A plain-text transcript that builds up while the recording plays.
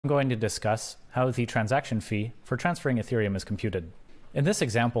I'm going to discuss how the transaction fee for transferring Ethereum is computed. In this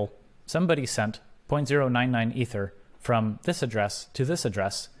example, somebody sent 0.099 Ether from this address to this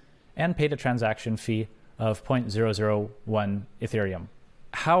address and paid a transaction fee of 0.001 Ethereum.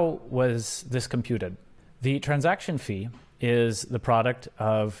 How was this computed? The transaction fee is the product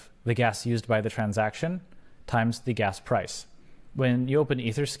of the gas used by the transaction times the gas price. When you open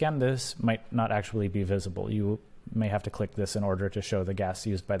Etherscan, this might not actually be visible. You may have to click this in order to show the gas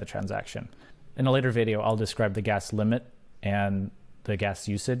used by the transaction. In a later video, I'll describe the gas limit and the gas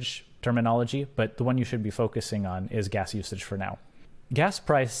usage terminology, but the one you should be focusing on is gas usage for now. Gas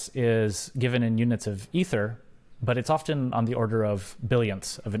price is given in units of Ether, but it's often on the order of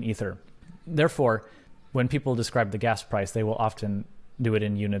billionths of an Ether. Therefore, when people describe the gas price, they will often do it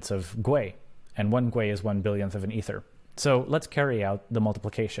in units of gwei, and one gwei is 1/1000th of an Ether. So let's carry out the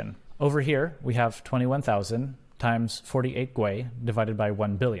multiplication. Over here, we have 21,000 times 48 gwei divided by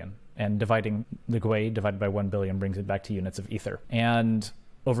 1 billion. And dividing the gwei divided by 1 billion brings it back to units of Ether. And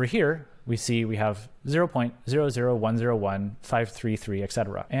over here, we see we have 0.00101,533,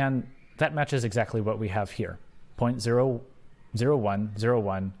 etc. And that matches exactly what we have here,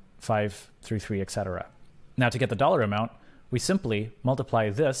 0.00101,533, etc. Now to get the dollar amount, we simply multiply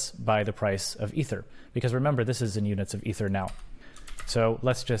this by the price of Ether, because remember, this is in units of Ether now. So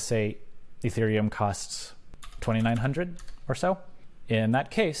let's just say Ethereum costs 2,900 or so. In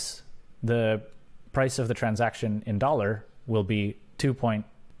that case, the price of the transaction in dollar will be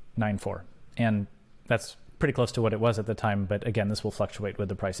 2.94. And that's pretty close to what it was at the time, but again, this will fluctuate with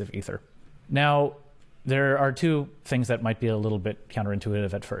the price of Ether. Now, there are two things that might be a little bit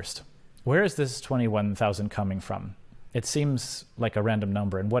counterintuitive at first. Where is this 21,000 coming from? It seems like a random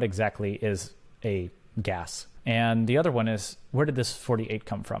number, and what exactly is a gas? And the other one is, where did this 48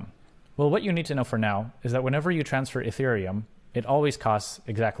 come from? Well, what you need to know for now is that whenever you transfer Ethereum, it always costs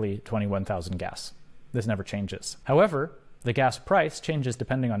exactly 21,000 gas. This never changes. However, the gas price changes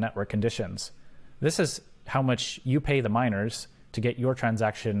depending on network conditions. This is how much you pay the miners to get your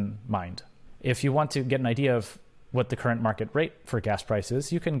transaction mined. If you want to get an idea of what the current market rate for gas price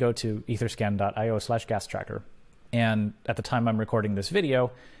is, you can go to etherscan.io/gas tracker. And at the time I'm recording this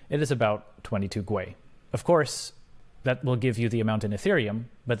video, it is about 22 gwei. Of course, that will give you the amount in Ethereum,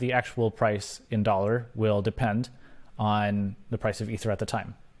 but the actual price in dollar will depend on the price of Ether at the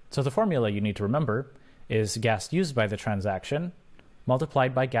time. So the formula you need to remember is gas used by the transaction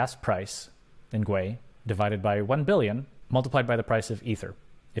multiplied by gas price in gwei divided by 1 billion multiplied by the price of Ether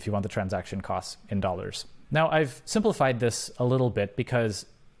if you want the transaction costs in dollars. Now, I've simplified this a little bit because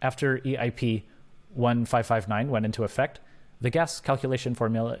after EIP 1559 went into effect, the gas calculation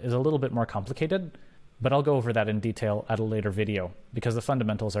formula is a little bit more complicated, but I'll go over that in detail at a later video because the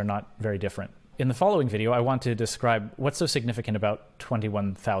fundamentals are not very different. In the following video, I want to describe what's so significant about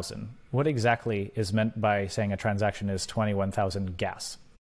 21,000. What exactly is meant by saying a transaction is 21,000 gas?